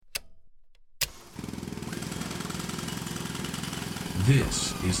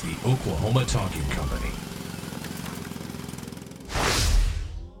This is the Oklahoma Talking Company.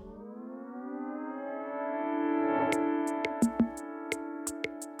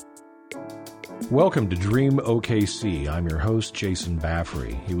 Welcome to Dream OKC. I'm your host, Jason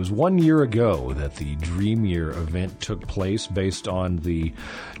Baffrey. It was 1 year ago that the Dream Year event took place based on the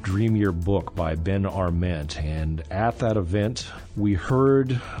Dream Year book by Ben Arment. And at that event, we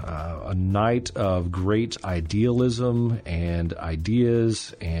heard a night of great idealism and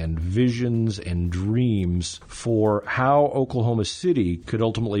ideas and visions and dreams for how Oklahoma City could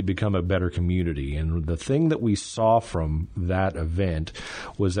ultimately become a better community. And the thing that we saw from that event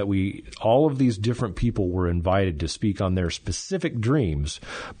was that all of these different people were invited to speak on their specific dreams,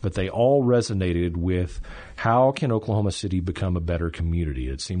 but they all resonated with how can Oklahoma City become a better community.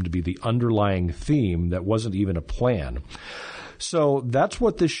 It seemed to be the underlying theme that wasn't even a plan. So that's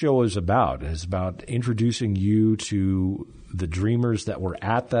what this show is about. It's about introducing you to the dreamers that were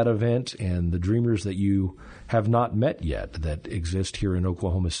at that event and the dreamers that you have not met yet that exist here in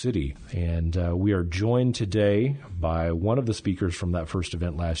Oklahoma City. And we are joined today by one of the speakers from that first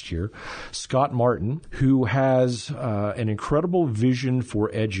event last year, Scott Martin, who has an incredible vision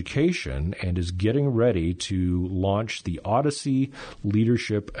for education and is getting ready to launch the Odyssey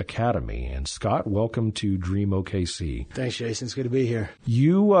Leadership Academy. And Scott, welcome to Dream OKC. Thanks, Jason. It's good to be here.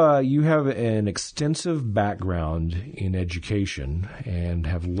 You have an extensive background in education and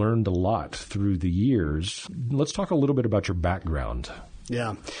have learned a lot through the years. Let's talk a little bit about your background.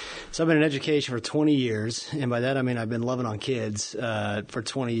 Yeah. So I've been in education for 20 years, and by that I mean I've been loving on kids for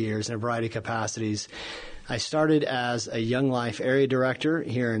 20 years in a variety of capacities. I started as a Young Life area director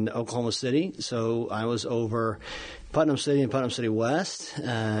here in Oklahoma City, so I was over Putnam City and Putnam City West,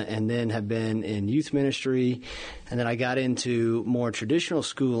 and then have been in youth ministry. And then I got into more traditional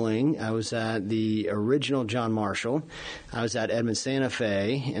schooling. I was at the original John Marshall. I was at Edmond Santa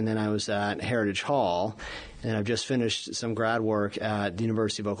Fe, and then I was at Heritage Hall. And I've just finished some grad work at the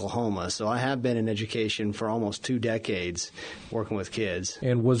University of Oklahoma. So I have been in education for almost 2 decades working with kids.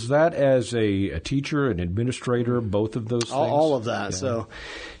 And was that as a teacher, an administrator, both of those things? All of that. Yeah. So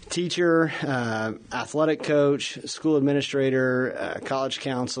teacher, athletic coach, school administrator, college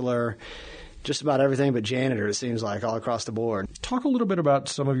counselor, just about everything but janitor, it seems like, all across the board. Talk a little bit about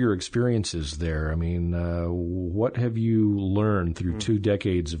some of your experiences there. I mean, what have you learned through 2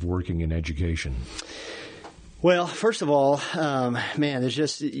 decades of working in education? Well, first of all, there's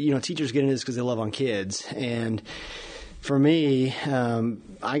just, teachers get into this because they love on kids. And for me,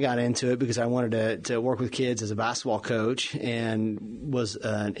 I got into it because I wanted to work with kids as a basketball coach and was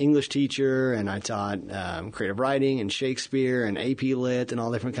an English teacher, and I taught creative writing and Shakespeare and AP Lit and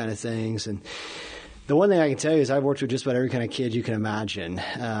all different kind of things. And the one thing I can tell you is I've worked with just about every kind of kid you can imagine.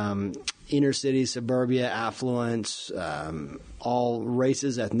 Inner city, suburbia, affluence, all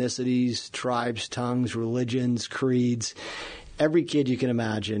races, ethnicities, tribes, tongues, religions, creeds, every kid you can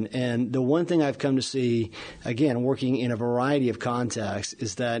imagine. And the one thing I've come to see, again, working in a variety of contexts,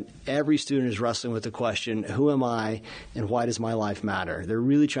 is that every student is wrestling with the question, who am I and why does my life matter? They're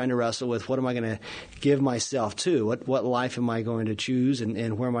really trying to wrestle with what am I going to give myself to? What life am I going to choose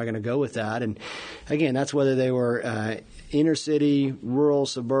and where am I going to go with that? And again, that's whether they were inner city, rural,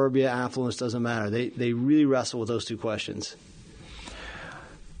 suburbia, affluence, doesn't matter. They really wrestle with those 2 questions.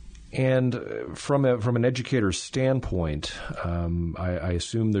 And from an educator's standpoint, I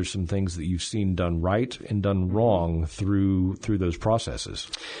assume there's some things that you've seen done right and done wrong through those processes.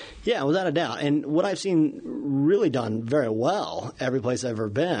 Yeah, without a doubt. And what I've seen really done very well every place I've ever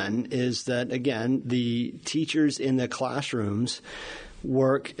been is that, again, the teachers in the classrooms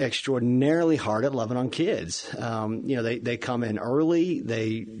work extraordinarily hard at loving on kids. They come in early,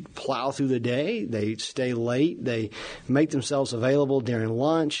 they plow through the day, they stay late, they make themselves available during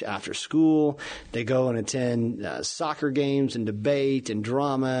lunch, after school, they go and attend soccer games and debate and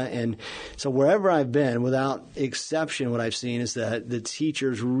drama. And so wherever I've been, without exception, what I've seen is that the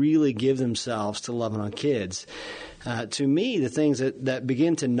teachers really give themselves to loving on kids. To me, the things that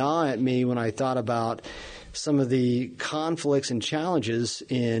begin to gnaw at me when I thought about some of the conflicts and challenges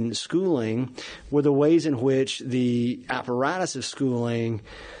in schooling were the ways in which the apparatus of schooling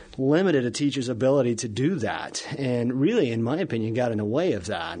limited a teacher's ability to do that, and really, in my opinion, got in the way of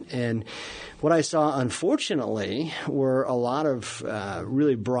that. And what I saw, unfortunately, were a lot of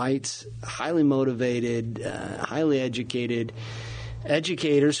really bright, highly motivated, highly educated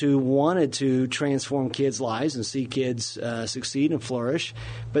educators who wanted to transform kids' lives and see kids succeed and flourish,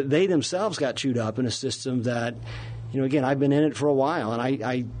 but they themselves got chewed up in a system that, again, I've been in it for a while, and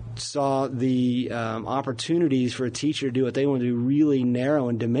I saw the opportunities for a teacher to do what they want to do really narrow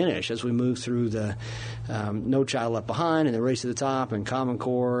and diminish as we move through the No Child Left Behind and the Race to the Top and Common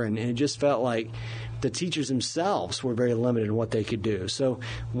Core, and it just felt like the teachers themselves were very limited in what they could do. So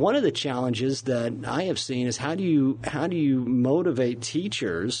one of the challenges that I have seen is how do you motivate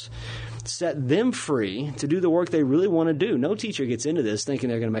teachers, set them free to do the work they really want to do? No teacher gets into this thinking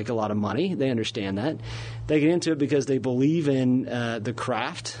they're going to make a lot of money. They understand that. They get into it because they believe in the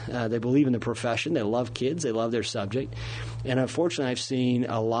craft. They believe in the profession. They love kids. They love their subject. And unfortunately, I've seen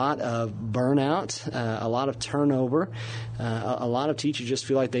a lot of burnout, a lot of turnover. A lot of teachers just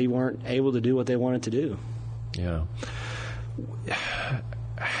feel like they weren't able to do what they wanted to do. Yeah.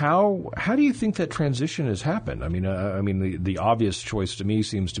 How do you think that transition has happened? I mean, the obvious choice to me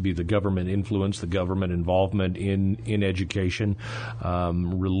seems to be the government influence, the government involvement in education,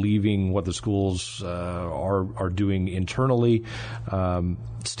 relieving what the schools are doing internally,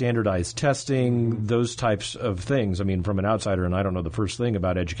 standardized testing, those types of things. I mean, from an outsider, and I don't know the first thing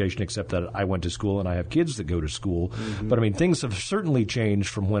about education except that I went to school and I have kids that go to school. Mm-hmm. But I mean, things have certainly changed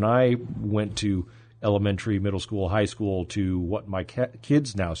from when I went to elementary, middle school, high school to what my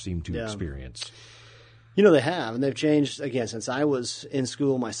kids now seem to experience. You know, they have, and they've changed, again, since I was in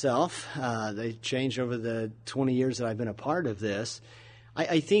school myself. They changed over the 20 years that I've been a part of this.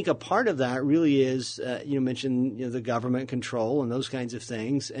 I think a part of that really is, you mentioned the government control and those kinds of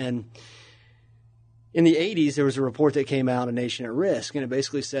things. And in the 80s, there was a report that came out, A Nation at Risk, and it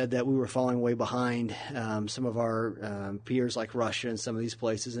basically said that we were falling way behind some of our peers like Russia and some of these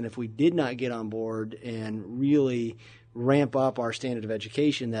places. And if we did not get on board and really ramp up our standard of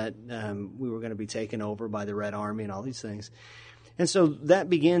education, that we were going to be taken over by the Red Army and all these things. And so that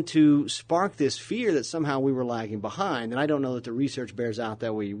began to spark this fear that somehow we were lagging behind. And I don't know that the research bears out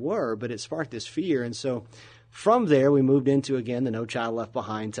that we were, but it sparked this fear. And so from there, we moved into, again, the No Child Left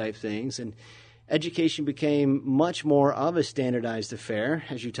Behind type things. And education became much more of a standardized affair,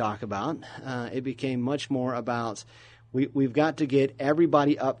 as you talk about. It became much more about we've got to get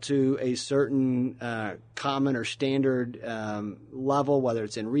everybody up to a certain common or standard level, whether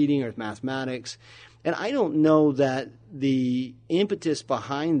it's in reading or mathematics. And I don't know that the impetus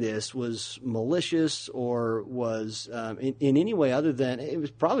behind this was malicious or was in any way other than it was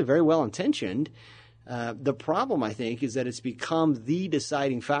probably very well intentioned. The problem, I think, is that it's become the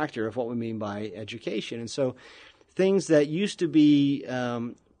deciding factor of what we mean by education. And so things that used to be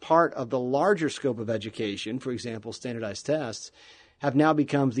part of the larger scope of education, for example, standardized tests, have now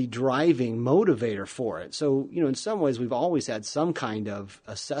become the driving motivator for it. So, in some ways, we've always had some kind of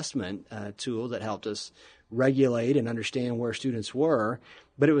assessment tool that helped us regulate and understand where students were,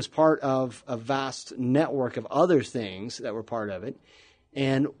 but it was part of a vast network of other things that were part of it.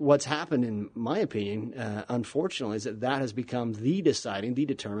 And what's happened, in my opinion, unfortunately, is that has become the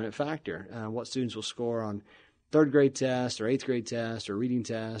determinant factor. What students will score on third grade tests or eighth grade tests or reading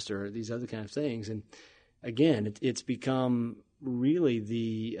tests or these other kind of things. And again, it's become really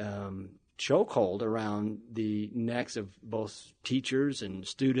the chokehold around the necks of both teachers and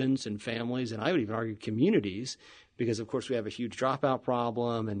students and families, and I would even argue communities, because, of course, we have a huge dropout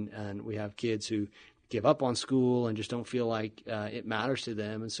problem and we have kids who give up on school and just don't feel like it matters to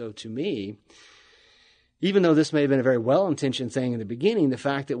them. And so to me, even though this may have been a very well-intentioned thing in the beginning, the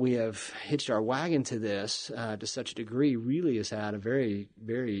fact that we have hitched our wagon to this to such a degree really has had a very,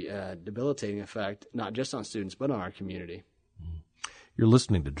 very debilitating effect, not just on students, but on our community. You're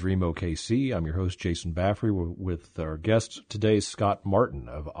listening to Dream OKC. I'm your host, Jason Baffrey. We're with our guest today, Scott Martin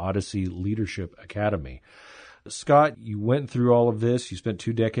of Odyssey Leadership Academy. Scott, you went through all of this. You spent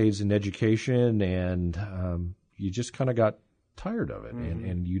 2 decades in education, and you just kind of got tired of it,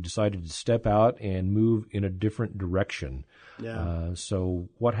 and you decided to step out and move in a different direction. Yeah. So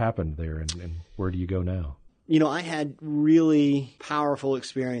what happened there, and where do you go now? I had really powerful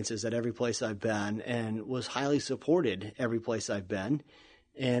experiences at every place I've been and was highly supported every place I've been,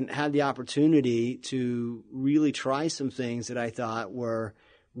 and had the opportunity to really try some things that I thought were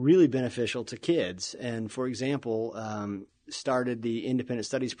really beneficial to kids. And, for example, started the independent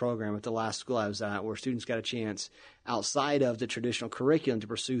studies program at the last school I was at, where students got a chance outside of the traditional curriculum to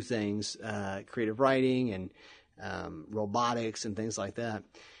pursue things, creative writing and robotics and things like that.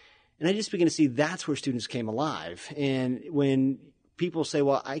 And I just began to see that's where students came alive. And when people say,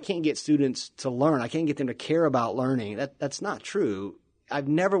 well, I can't get students to learn, I can't get them to care about learning, that's not true. I've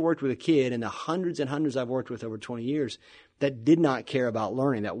never worked with a kid in the hundreds and hundreds I've worked with over 20 years that did not care about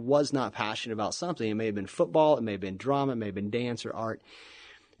learning, that was not passionate about something. It may have been football, it may have been drama, it may have been dance or art.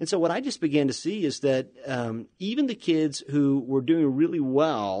 And so what I just began to see is that even the kids who were doing really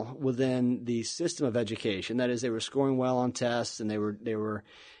well within the system of education, that is, they were scoring well on tests and they were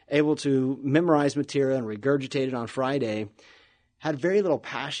able to memorize material and regurgitate it on Friday, had very little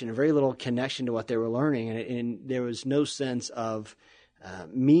passion and very little connection to what they were learning, and there was no sense of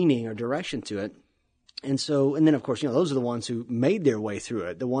meaning or direction to it. And then, of course, those are the ones who made their way through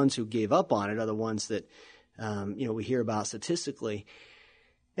it. The ones who gave up on it are the ones that, we hear about statistically.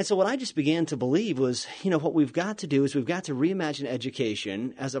 And so what I just began to believe was, what we've got to do is we've got to reimagine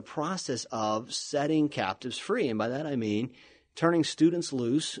education as a process of setting captives free. And by that I mean turning students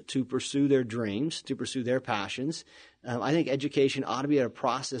loose to pursue their dreams, to pursue their passions. I think education ought to be a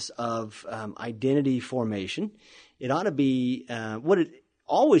process of identity formation. It ought to be what it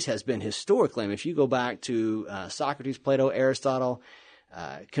always has been historically. I mean, if you go back to Socrates, Plato, Aristotle,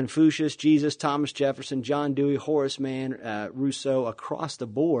 Confucius, Jesus, Thomas Jefferson, John Dewey, Horace Mann, Rousseau, across the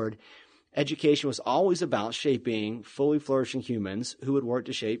board, education was always about shaping fully flourishing humans who would work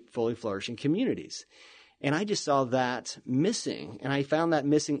to shape fully flourishing communities. And I just saw that missing, and I found that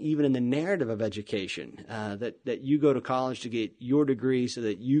missing even in the narrative of education, that you go to college to get your degree so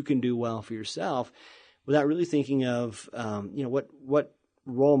that you can do well for yourself, without really thinking of, what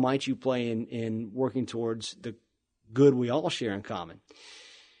role might you play in working towards the good we all share in common.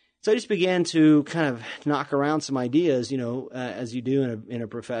 So I just began to kind of knock around some ideas, as you do in a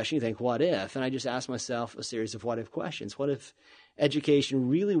profession. You think, what if? And I just asked myself a series of what if questions. What if education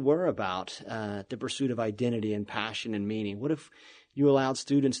really were about the pursuit of identity and passion and meaning? What if you allowed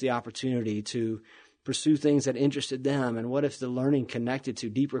students the opportunity to pursue things that interested them? And what if the learning connected to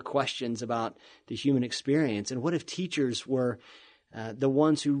deeper questions about the human experience? And what if teachers were the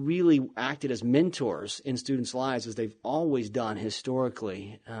ones who really acted as mentors in students' lives, as they've always done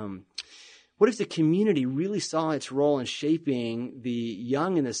historically? What if the community really saw its role in shaping the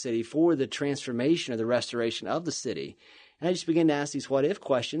young in the city for the transformation or the restoration of the city? And I just began to ask these what-if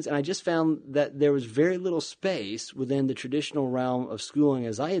questions, and I just found that there was very little space within the traditional realm of schooling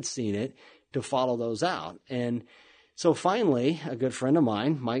as I had seen it to follow those out. And so finally, a good friend of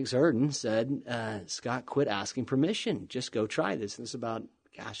mine, Mike Zerden, said, Scott, quit asking permission. Just go try this. And this is about,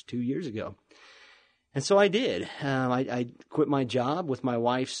 2 years ago. And so I did. I quit my job with my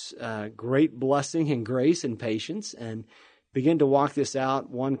wife's great blessing and grace and patience, and began to walk this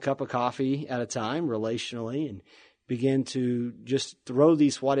out one cup of coffee at a time relationally, and begin to just throw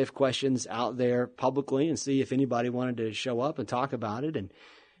these what-if questions out there publicly and see if anybody wanted to show up and talk about it. And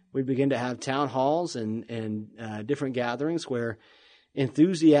we began to have town halls and different gatherings where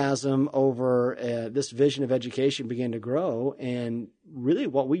enthusiasm over this vision of education began to grow. And really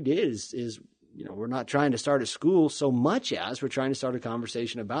what we did is we're not trying to start a school so much as we're trying to start a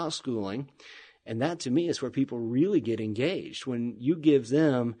conversation about schooling. And that, to me, is where people really get engaged. When you give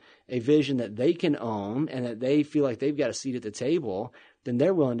them a vision that they can own and that they feel like they've got a seat at the table, then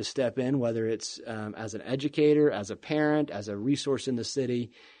they're willing to step in, whether it's as an educator, as a parent, as a resource in the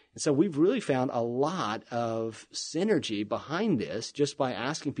city. And so we've really found a lot of synergy behind this just by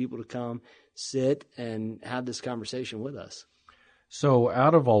asking people to come sit and have this conversation with us. So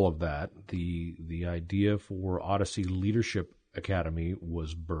out of all of that, the idea for Odyssey Leadership Academy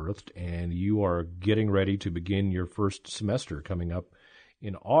was birthed, and you are getting ready to begin your first semester coming up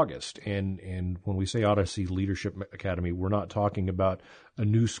in August. And when we say Odyssey Leadership Academy, we're not talking about a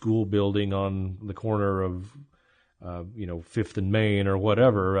new school building on the corner of 5th and Main or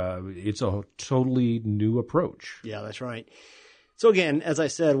whatever. It's a totally new approach. Yeah, that's right. So again, as I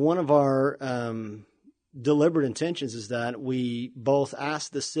said, one of our deliberate intentions is that we both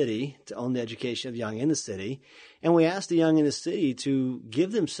ask the city to own the education of the young in the city, and we ask the young in the city to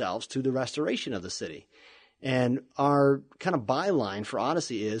give themselves to the restoration of the city. And our kind of byline for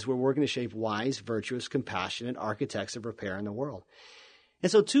Odyssey is we're working to shape wise, virtuous, compassionate architects of repair in the world. And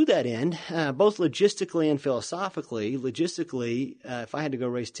so to that end, both logistically and philosophically, if I had to go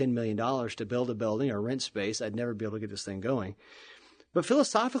raise $10 million to build a building or rent space, I'd never be able to get this thing going. But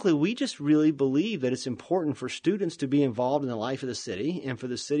philosophically, we just really believe that it's important for students to be involved in the life of the city, and for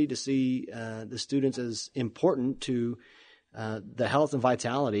the city to see the students as important to the health and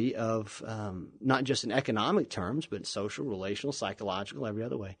vitality of not just in economic terms, but social, relational, psychological, every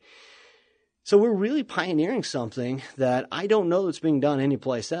other way. So we're really pioneering something that I don't know that's being done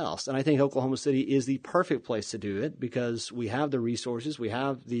anyplace else. And I think Oklahoma City is the perfect place to do it because we have the resources, we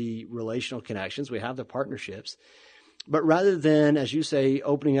have the relational connections, we have the partnerships. But rather than, as you say,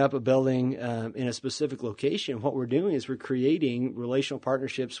 opening up a building in a specific location, what we're doing is we're creating relational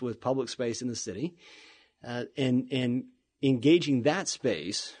partnerships with public space in the city and engaging that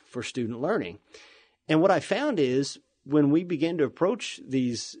space for student learning. And what I found is when we begin to approach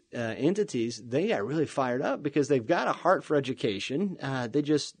these entities, they got really fired up because they've got a heart for education.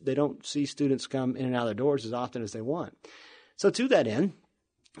 They don't see students come in and out of their doors as often as they want. So to that end,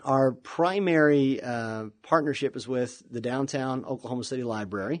 Our primary partnership is with the downtown Oklahoma City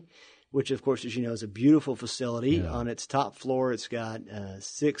Library, which, of course, as you know, is a beautiful facility. Yeah. On its top floor, it's got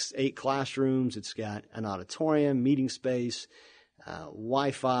 8 classrooms. It's got an auditorium, meeting space,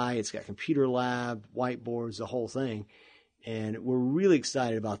 Wi-Fi. It's got computer lab, whiteboards, the whole thing. And we're really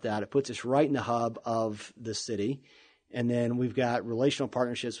excited about that. It puts us right in the hub of the city. And then we've got relational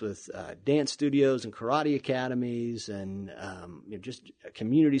partnerships with dance studios and karate academies and just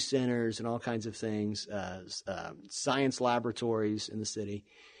community centers and all kinds of things, science laboratories in the city.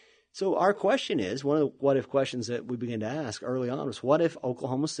 So our question is, one of the what-if questions that we began to ask early on was, what if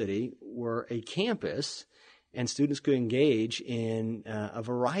Oklahoma City were a campus and students could engage in a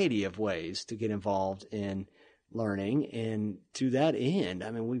variety of ways to get involved in learning? And to that end,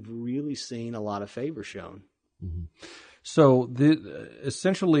 I mean, we've really seen a lot of favor shown. Mm-hmm. So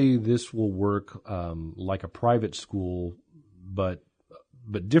essentially this will work like a private school, but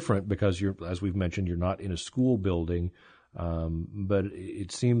different because as we've mentioned, you're not in a school building. But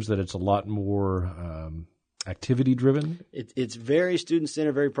it seems that it's a lot more activity driven. It's very student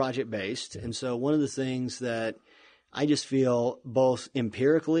centered, very project based. And so one of the things that I just feel both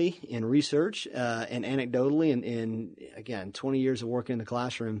empirically in research and anecdotally in again 20 years of working in the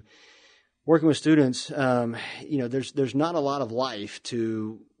classroom, working with students, there's not a lot of life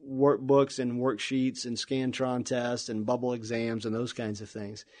to workbooks and worksheets and Scantron tests and bubble exams and those kinds of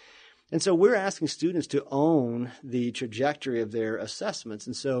things. And so we're asking students to own the trajectory of their assessments.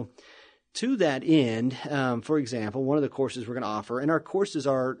 And so to that end, for example, one of the courses we're going to offer, and our courses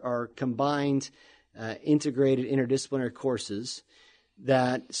are combined, integrated interdisciplinary courses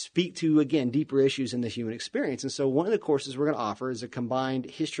that speak to, again, deeper issues in the human experience. And so one of the courses we're going to offer is a combined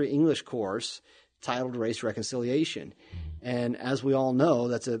history English course titled Race Reconciliation. And as we all know,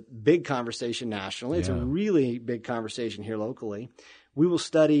 that's a big conversation nationally. It's a really big conversation here locally. We will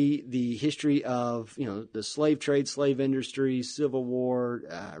study the history of, the slave trade, slave industry, Civil War,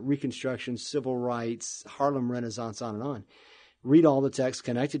 Reconstruction, civil rights, Harlem Renaissance, on and on. Read all the text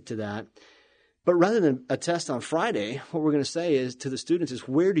connected to that. But rather than a test on Friday, what we're going to say is to the students is,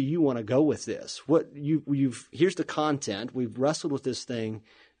 where do you want to go with this? Here's the content. We've wrestled with this thing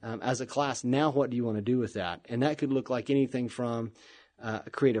as a class. Now what do you want to do with that? And that could look like anything from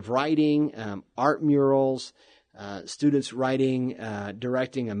creative writing, art murals, students writing,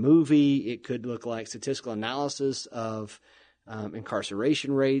 directing a movie. It could look like statistical analysis of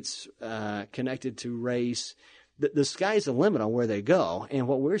incarceration rates connected to race. The sky's the limit on where they go. And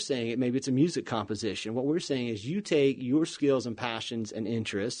what we're saying, maybe it's a music composition. What we're saying is you take your skills and passions and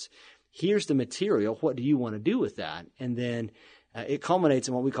interests. Here's the material. What do you want to do with that? And then it culminates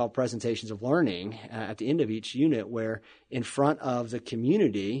in what we call presentations of learning at the end of each unit, where in front of the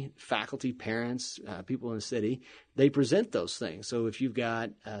community, faculty, parents, people in the city, they present those things. So if you've got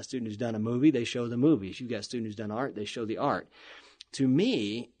a student who's done a movie, they show the movie. If you've got a student who's done art, they show the art. To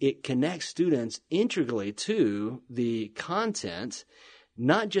me, it connects students integrally to the content,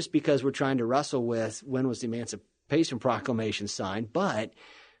 not just because we're trying to wrestle with when was the Emancipation Proclamation signed, but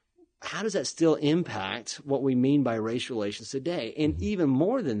how does that still impact what we mean by race relations today? And even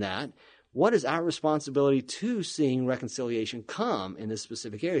more than that, what is our responsibility to seeing reconciliation come in this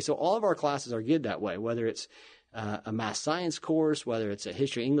specific area? So all of our classes are geared that way, whether it's a math science course, whether it's a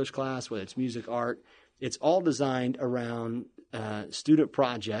history English class, whether it's music, art. It's all designed around student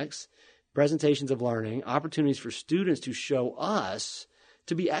projects, presentations of learning, opportunities for students to show us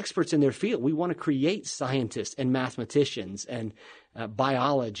to be experts in their field. We want to create scientists and mathematicians and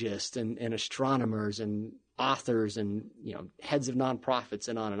biologists and astronomers and authors and heads of nonprofits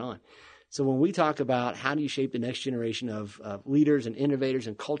and on and on. So when we talk about how do you shape the next generation of leaders and innovators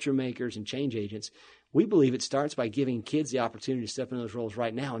and culture makers and change agents, we believe it starts by giving kids the opportunity to step into those roles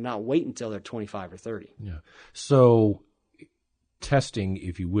right now and not wait until they're 25 or 30. Yeah. So testing,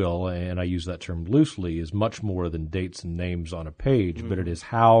 if you will, and I use that term loosely, is much more than dates and names on a page, but it is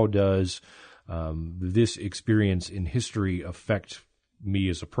how does this experience in history affect me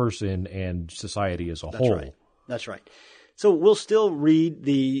as a person and society as a whole? Right. That's right. So we'll still read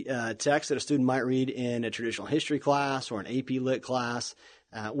the text that a student might read in a traditional history class or an AP Lit class.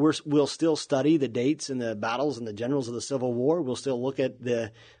 We'll still study the dates and the battles and the generals of the Civil War. We'll still look at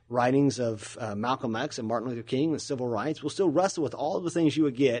the writings of Malcolm X and Martin Luther King and civil rights. We'll still wrestle with all of the things you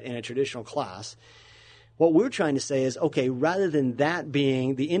would get in a traditional class. What we're trying to say is, okay, rather than that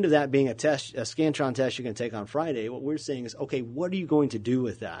being the end of that being a test, a Scantron test you're going to take on Friday, what we're saying is, okay, what are you going to do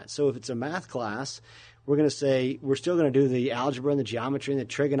with that? So if it's a math class, we're going to say we're still going to do the algebra and the geometry and the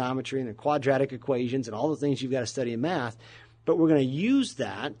trigonometry and the quadratic equations and all the things you've got to study in math. But we're going to use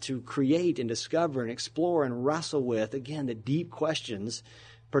that to create and discover and explore and wrestle with, again, the deep questions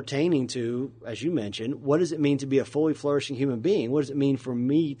pertaining to, as you mentioned, what does it mean to be a fully flourishing human being? What does it mean for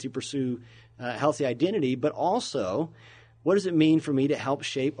me to pursue healthy identity? But also, what does it mean for me to help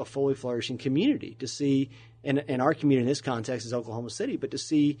shape a fully flourishing community? To see, and our community in this context is Oklahoma City, but to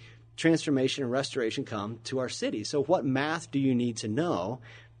see transformation and restoration come to our city. So what math do you need to know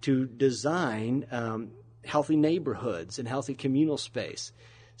to design healthy neighborhoods and healthy communal space?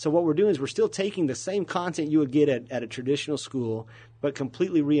 So what we're doing is we're still taking the same content you would get at a traditional school, but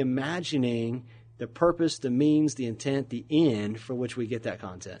completely reimagining the purpose, the means, the intent, the end for which we get that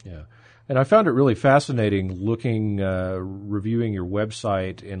content. Yeah. And I found it really fascinating reviewing your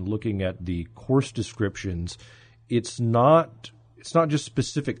website and looking at the course descriptions. It's not just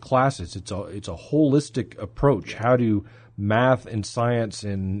specific classes. It's a holistic approach. How do math and science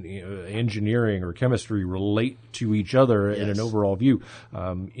and engineering or chemistry relate to each other in an overall view?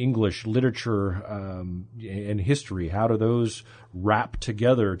 English, literature, and history. How do those wrap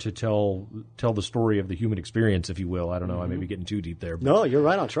together to tell the story of the human experience, if you will? I don't know. I may be getting too deep there. But. No, you're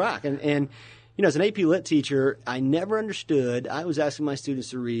right on track. And as an AP Lit teacher, I never understood. I was asking my students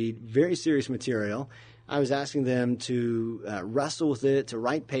to read very serious material. I was asking them to wrestle with it, to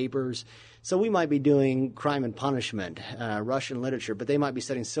write papers. So we might be doing crime and punishment, Russian literature, but they might be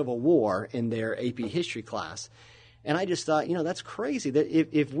studying Civil War in their AP history class. And I just thought, that's crazy. That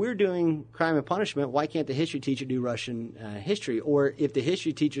if we're doing crime and punishment, why can't the history teacher do Russian history? Or if the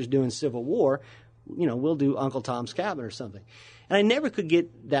history teacher's doing Civil War, we'll do Uncle Tom's Cabin or something. And I never could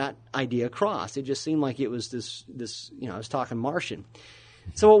get that idea across. It just seemed like it was this I was talking Martian.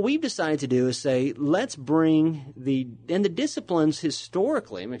 So what we've decided to do is say, let's bring the disciplines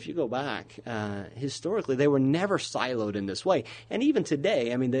historically. I mean, if you go back, historically, they were never siloed in this way. And even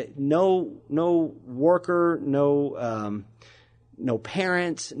today, I mean, no worker, no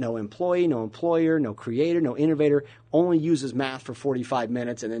parent, no employee, no employer, no creator, no innovator only uses math for 45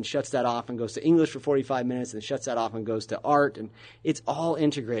 minutes and then shuts that off and goes to English for 45 minutes and shuts that off and goes to art. And it's all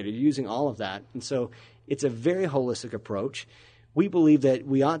integrated, using all of that. And so it's a very holistic approach. We believe that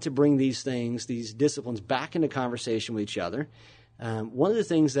we ought to bring these things, these disciplines, back into conversation with each other. One of the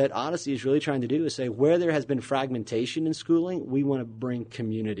things that Odyssey is really trying to do is say where there has been fragmentation in schooling, we want to bring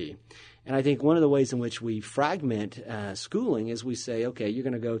community. And I think one of the ways in which we fragment schooling is we say, okay, you're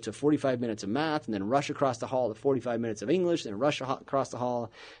going to go to 45 minutes of math and then rush across the hall to 45 minutes of English, then rush across the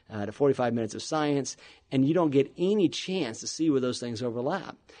hall to 45 minutes of science, and you don't get any chance to see where those things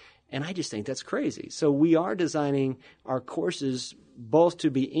overlap. And I just think that's crazy. So we are designing our courses both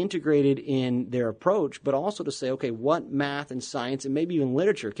to be integrated in their approach, but also to say, okay, what math and science and maybe even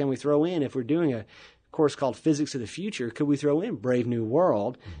literature can we throw in? If we're doing a course called Physics of the Future, could we throw in Brave New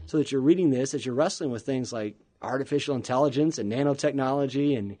World so that you're reading this as you're wrestling with things like artificial intelligence and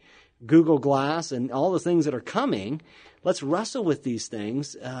nanotechnology and Google Glass and all the things that are coming? Let's wrestle with these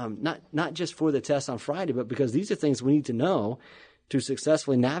things, not just for the test on Friday, but because these are things we need to know to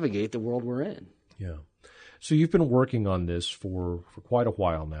successfully navigate the world we're in. Yeah. So you've been working on this for quite a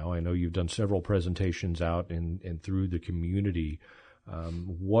while now. I know you've done several presentations out and through the community.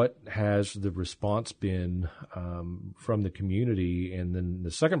 What has the response been from the community? And then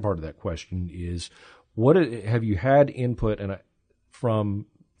the second part of that question is, what have you had input from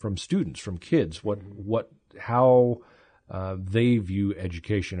students, from kids? How they view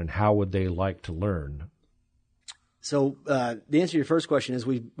education and how would they like to learn? So the answer to your first question is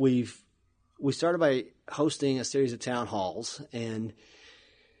we started by hosting a series of town halls, and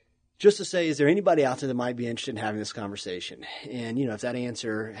just to say, is there anybody out there that might be interested in having this conversation? And if that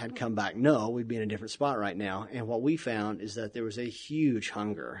answer had come back no, we'd be in a different spot right now. And what we found is that there was a huge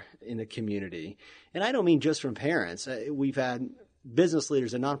hunger in the community, and I don't mean just from parents. We've had business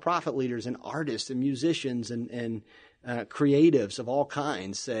leaders and nonprofit leaders and artists and musicians and creatives of all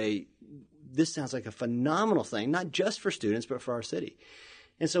kinds say, this sounds like a phenomenal thing, not just for students, but for our city.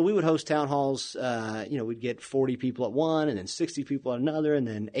 And so we would host town halls. We'd get 40 people at one and then 60 people at another and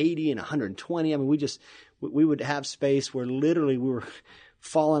then 80 and 120. I mean, we would have space where literally we were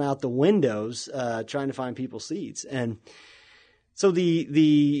falling out the windows trying to find people seats. And so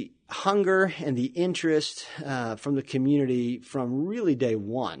the hunger and the interest from the community from really day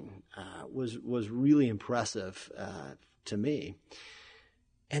one was really impressive to me.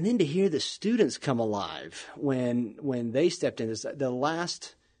 And then to hear the students come alive when they stepped in. The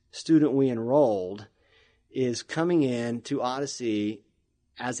last student we enrolled is coming in to Odyssey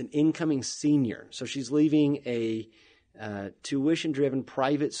as an incoming senior. So she's leaving a tuition-driven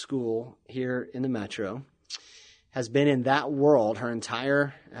private school here in the metro, has been in that world her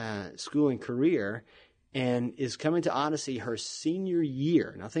entire schooling career, and is coming to Odyssey her senior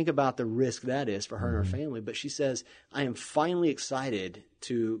year. Now think about the risk that is for her and her family. But she says, I am finally excited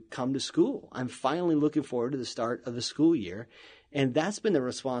to come to school. I'm finally looking forward to the start of the school year. And that's been the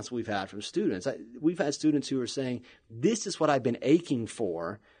response we've had from students. We've had students who are saying, this is what I've been aching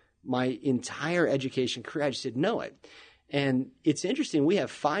for my entire education career. I just didn't know it. And it's interesting. We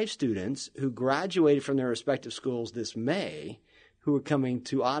have 5 students who graduated from their respective schools this May who are coming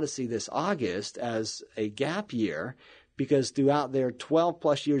to Odyssey this August as a gap year, because throughout their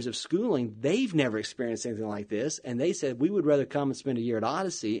 12-plus years of schooling, they've never experienced anything like this. And they said, we would rather come and spend a year at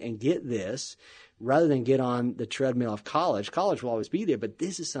Odyssey and get this rather than get on the treadmill of college. College will always be there, but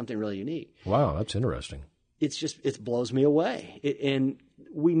this is something really unique. Wow, that's interesting. It blows me away. And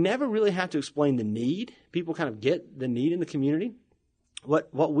we never really have to explain the need. People kind of get the need in the community.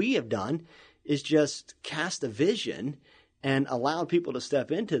 What we have done is just cast a vision and allowed people to step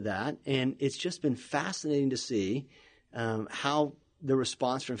into that. And it's just been fascinating to see how the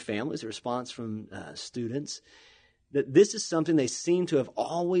response from families, the response from students, that this is something they seem to have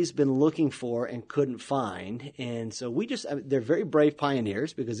always been looking for and couldn't find. And so they're very brave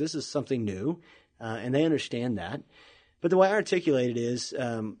pioneers because this is something new, and they understand that. But the way I articulate it is,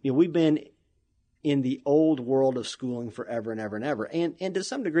 we've been in the old world of schooling forever and ever and ever. And to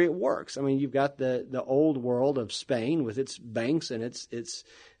some degree it works. I mean, you've got the old world of Spain with its banks and its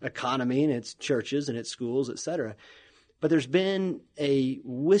economy and its churches and its schools, et cetera. But there's been a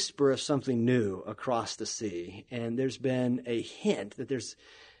whisper of something new across the sea. And there's been a hint that there's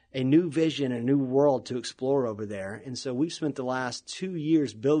a new vision, a new world to explore over there. And so we've spent the last 2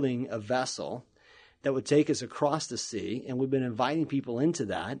 years building a vessel that would take us across the sea. And we've been inviting people into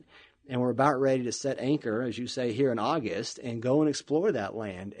that. And we're about ready to set anchor, as you say, here in August and go and explore that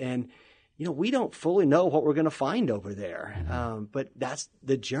land. And, we don't fully know what we're going to find over there. But that's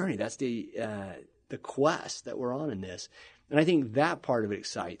the journey. That's the quest that we're on in this. And I think that part of it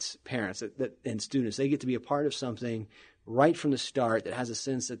excites parents and students. They get to be a part of something right from the start that has a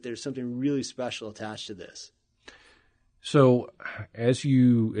sense that there's something really special attached to this. So as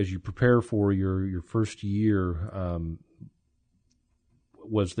you prepare for your first year,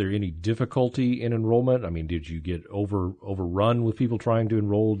 was there any difficulty in enrollment? I mean, did you get overrun with people trying to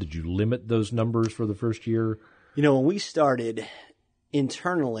enroll? Did you limit those numbers for the first year? When we started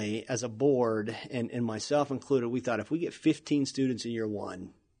internally as a board, and myself included, we thought if we get 15 students in year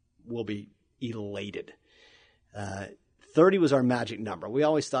one, we'll be elated. 30 was our magic number. We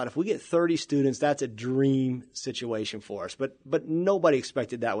always thought if we get 30 students, that's a dream situation for us. But nobody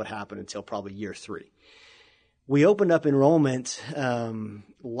expected that would happen until probably year 3. We opened up enrollment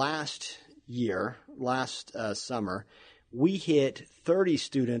last summer. We hit 30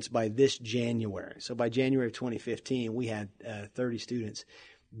 students by this January. So by January of 2015, we had 30 students.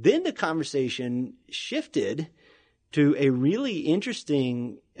 Then the conversation shifted to a really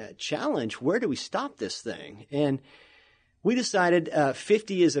interesting challenge. Where do we stop this thing? And we decided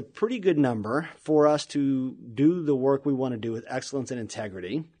 50 is a pretty good number for us to do the work we want to do with excellence and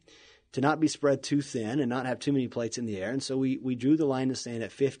integrity, to not be spread too thin and not have too many plates in the air. And so we drew the line in the sand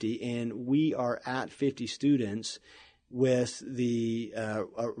at 50, and we are at 50 students with the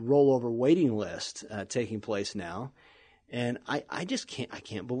rollover waiting list taking place now. And I just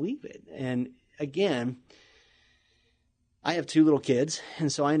can't believe it. And again, I have 2 little kids,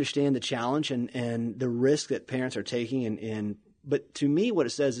 and so I understand the challenge and the risk that parents are taking. But to me, what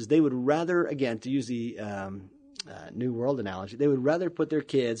it says is they would rather, again, to use the New World analogy, they would rather put their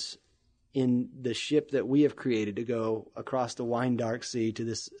kids in the ship that we have created to go across the wine dark sea to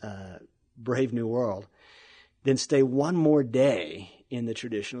this brave new world than stay one more day in the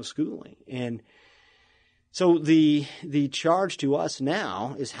traditional schooling. And so the charge to us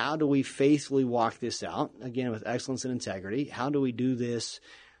now is, how do we faithfully walk this out, again, with excellence and integrity? How do we do this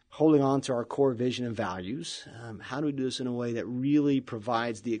holding on to our core vision and values? How do we do this in a way that really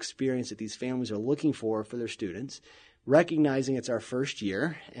provides the experience that these families are looking for their students, recognizing it's our first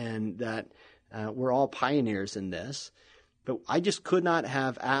year and that we're all pioneers in this? But I just could not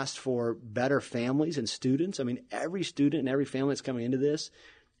have asked for better families and students. I mean, every student and every family that's coming into this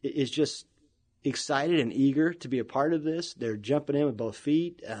is just excited and eager to be a part of this. They're jumping in with both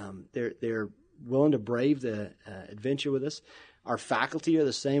feet. They're willing to brave the adventure with us. Our faculty are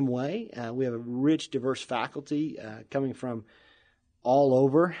the same way. We have a rich, diverse faculty coming from all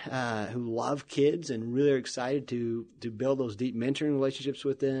over who love kids and really are excited to build those deep mentoring relationships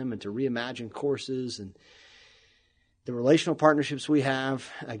with them and to reimagine courses. And the relational partnerships we have,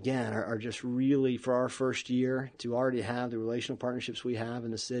 again, are just really, for our first year, to already have the relational partnerships we have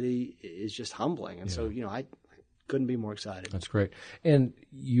in the city is just humbling. And so, I couldn't be more excited. That's great. And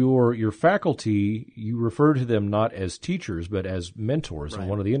your faculty, you refer to them not as teachers, but as mentors. Right. And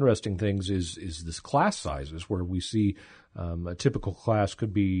one of the interesting things is this class sizes, where we see a typical class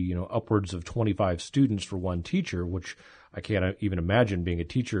could be, upwards of 25 students for one teacher, which I can't even imagine being a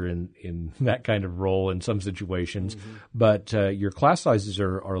teacher in that kind of role in some situations. Mm-hmm. But your class sizes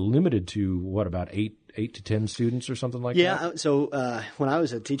are limited to what, about eight to 10 students or something like that? Yeah. So when I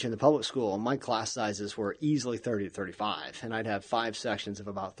was a teacher in the public school, my class sizes were easily 30 to 35, and I'd have 5 sections of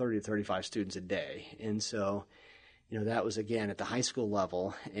about 30 to 35 students a day. And so, that was, again, at the high school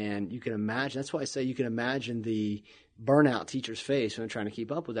level. And you can imagine, that's why I say you can imagine the burnout teachers face when they're trying to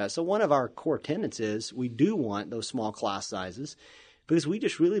keep up with that. So one of our core tenets is we do want those small class sizes, because we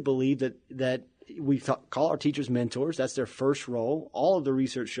just really believe that we call our teachers mentors. That's their first role. All of the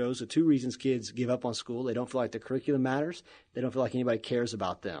research shows the 2 reasons kids give up on school: they don't feel like the curriculum matters, they don't feel like anybody cares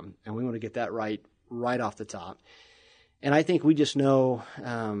about them. And we want to get that right off the top. And I think we just know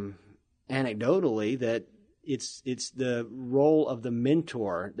anecdotally that it's the role of the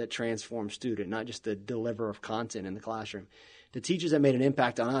mentor that transforms student, not just the deliverer of content in the classroom. The teachers that made an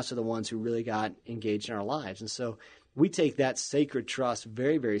impact on us are the ones who really got engaged in our lives. And so we take that sacred trust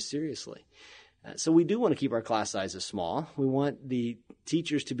very, very seriously. So we do want to keep our class sizes small. We want the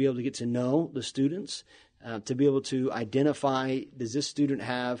teachers to be able to get to know the students, to be able to identify, does this student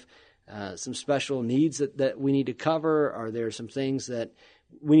have some special needs that we need to cover? Are there some things that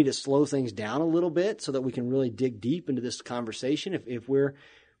we need to slow things down a little bit so that we can really dig deep into this conversation? If we're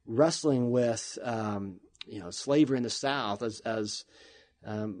wrestling with slavery in the South as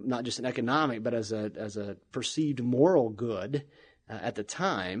not just an economic, but as a perceived moral good at the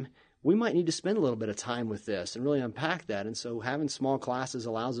time, we might need to spend a little bit of time with this and really unpack that. And so having small classes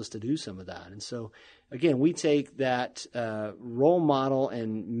allows us to do some of that. And so, again, we take that role model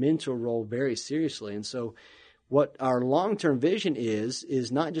and mentor role very seriously. And so what our long-term vision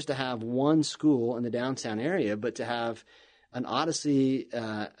is not just to have one school in the downtown area, but to have an Odyssey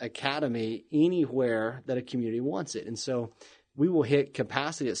Academy anywhere that a community wants it. And so we will hit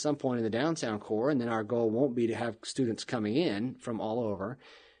capacity at some point in the downtown core, and then our goal won't be to have students coming in from all over,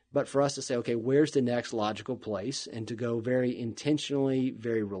 but for us to say, okay, where's the next logical place, and to go very intentionally,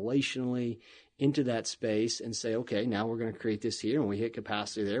 very relationally into that space and say, okay, now we're going to create this here. When we hit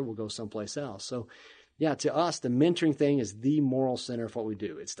capacity there, we'll go someplace else. So, yeah, to us, the mentoring thing is the moral center of what we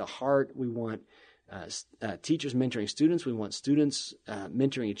do. It's the heart. We want teachers mentoring students. We want students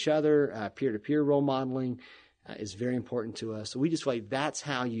mentoring each other. Peer-to-peer role modeling is very important to us. So we just feel like that's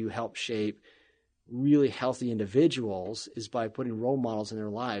how you help shape really healthy individuals, is by putting role models in their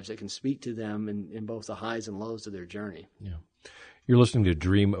lives that can speak to them in both the highs and lows of their journey. Yeah. You're listening to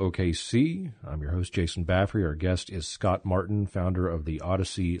Dream OKC. I'm your host, Jason Baffrey. Our guest is Scott Martin, founder of the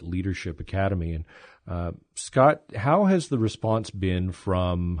Odyssey Leadership Academy. And Scott, how has the response been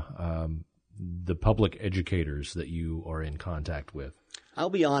from the public educators that you are in contact with? I'll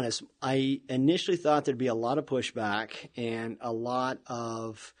be honest. I initially thought there'd be a lot of pushback and a lot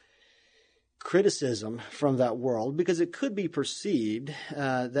of criticism from that world, because it could be perceived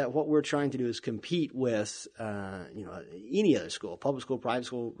that what we're trying to do is compete with any other school, public school, private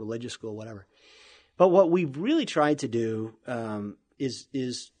school, religious school, whatever. But what we've really tried to do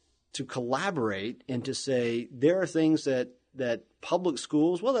is to collaborate and to say there are things that public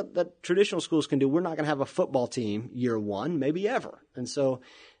schools, that traditional schools can do. We're not going to have a football team year one, maybe ever. And so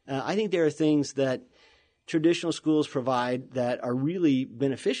I think there are things that traditional schools provide that are really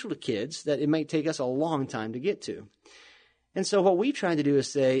beneficial to kids that it might take us a long time to get to. And so what we've tried to do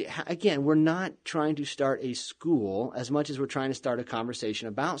is say, again, we're not trying to start a school as much as we're trying to start a conversation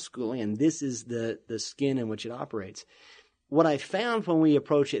about schooling, and this is the skin in which it operates. What I found when we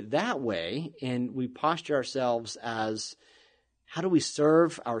approach it that way, and we posture ourselves as, how do we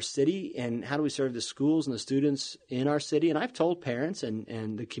serve our city, and how do we serve the schools and the students in our city? And I've told parents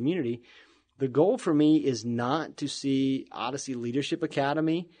and the community, the goal for me is not to see Odyssey Leadership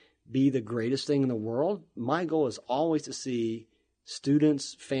Academy be the greatest thing in the world. My goal is always to see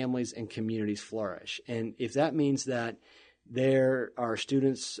students, families, and communities flourish. And if that means that there are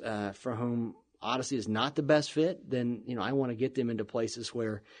students for whom Odyssey is not the best fit, then I want to get them into places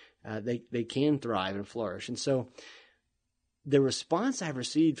where they can thrive and flourish. And so the response I've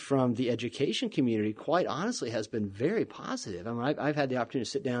received from the education community, quite honestly, has been very positive. I mean, I've had the opportunity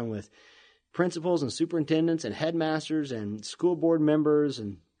to sit down with principals and superintendents and headmasters and school board members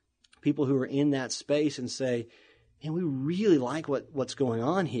and people who are in that space and say, man, we really like what's going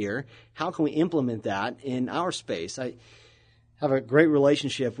on here. How can we implement that in our space? have a great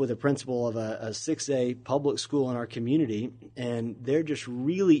relationship with a principal of a 6A public school in our community, and they're just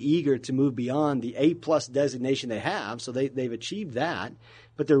really eager to move beyond the A+ designation they have. So they've achieved that,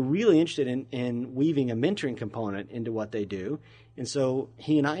 but they're really interested in weaving a mentoring component into what they do. And so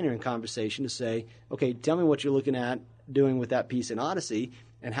he and I are in conversation to say, okay, tell me what you're looking at doing with that piece in Odyssey,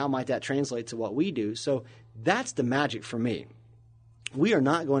 and how might that translate to what we do. So that's the magic for me. We are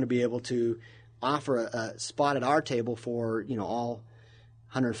not going to be able to offer a spot at our table for all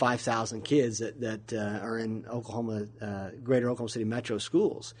 105,000 kids that are in Oklahoma, greater Oklahoma City metro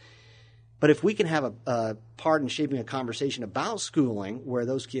schools. But if we can have a part in shaping a conversation about schooling where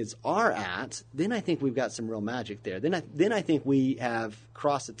those kids are at, then I think we've got some real magic there. Then I think we have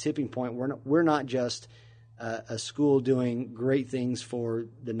crossed the tipping point. We're not just a school doing great things for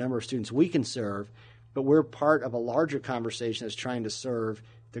the number of students we can serve, but we're part of a larger conversation that's trying to serve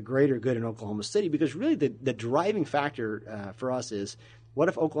the greater good in Oklahoma City, because really the driving factor for us is, what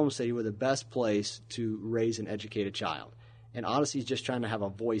if Oklahoma City were the best place to raise and educate a child? And Odyssey is just trying to have a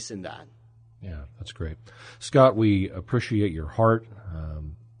voice in that. Yeah, that's great. Scott, we appreciate your heart.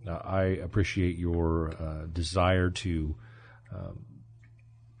 I appreciate your desire to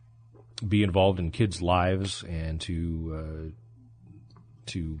be involved in kids' lives and to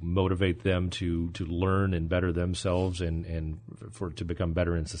motivate them to learn and better themselves and to become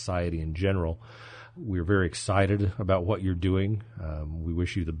better in society in general. We're very excited about what you're doing. We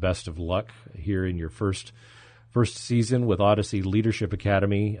wish you the best of luck here in your first season with Odyssey Leadership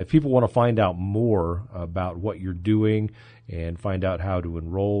Academy. If people want to find out more about what you're doing and find out how to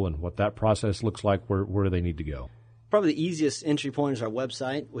enroll and what that process looks like, where do they need to go? Probably the easiest entry point is our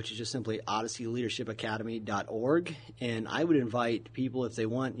website, which is just simply odysseyleadershipacademy.org. And I would invite people, if they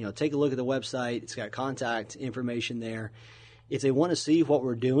want, take a look at the website. It's got contact information there. If they want to see what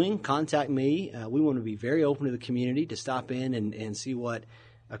we're doing, contact me. We want to be very open to the community to stop in and see what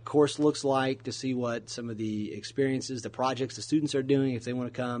a course looks like, to see what some of the experiences, the projects the students are doing, if they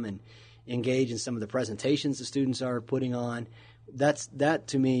want to come and engage in some of the presentations the students are putting on. That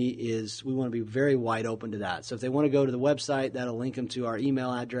to me is, we want to be very wide open to that. So if they want to go to the website, that'll link them to our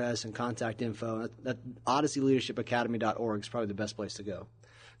email address and contact info. odysseyleadershipacademy.org is probably the best place to go.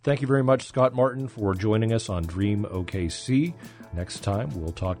 Thank you very much, Scott Martin, for joining us on Dream OKC. Next time,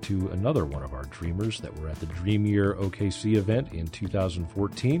 we'll talk to another one of our dreamers that were at the Dream Year OKC event in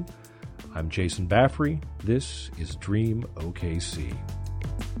 2014. I'm Jason Baffrey. This is Dream OKC.